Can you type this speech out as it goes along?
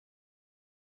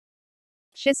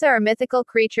Shisa are mythical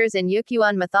creatures in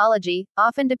Ukon mythology,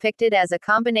 often depicted as a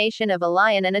combination of a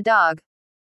lion and a dog.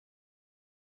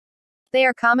 They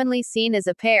are commonly seen as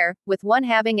a pair, with one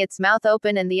having its mouth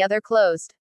open and the other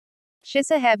closed.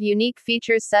 Shisa have unique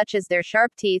features such as their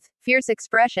sharp teeth, fierce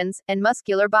expressions, and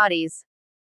muscular bodies.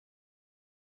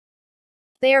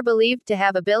 They are believed to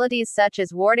have abilities such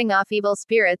as warding off evil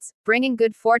spirits, bringing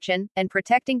good fortune, and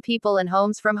protecting people and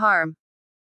homes from harm.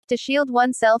 To shield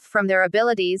oneself from their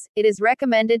abilities, it is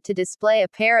recommended to display a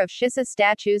pair of Shisa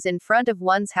statues in front of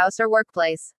one's house or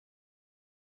workplace.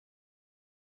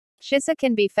 Shisa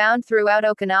can be found throughout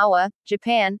Okinawa,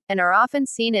 Japan, and are often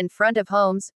seen in front of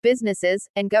homes, businesses,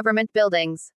 and government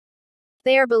buildings.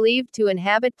 They are believed to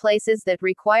inhabit places that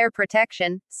require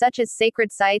protection, such as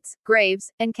sacred sites,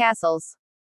 graves, and castles.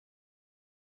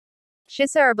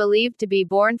 Shisa are believed to be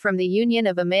born from the union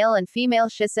of a male and female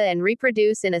Shisa and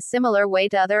reproduce in a similar way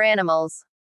to other animals.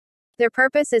 Their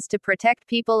purpose is to protect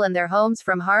people and their homes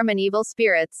from harm and evil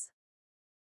spirits.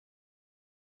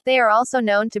 They are also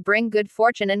known to bring good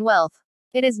fortune and wealth.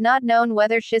 It is not known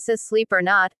whether Shisas sleep or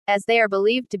not, as they are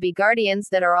believed to be guardians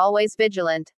that are always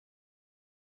vigilant.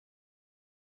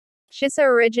 Shisa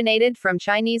originated from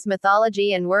Chinese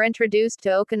mythology and were introduced to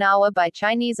Okinawa by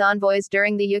Chinese envoys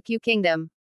during the Ukyu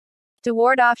Kingdom. To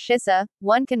ward off Shisa,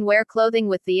 one can wear clothing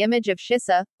with the image of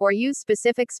Shisa, or use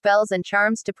specific spells and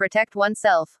charms to protect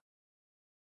oneself.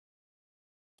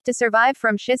 To survive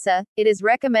from Shisa, it is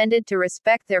recommended to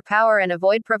respect their power and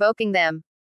avoid provoking them.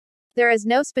 There is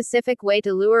no specific way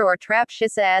to lure or trap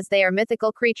Shisa as they are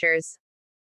mythical creatures.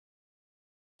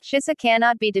 Shisa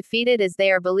cannot be defeated as they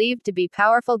are believed to be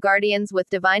powerful guardians with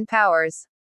divine powers.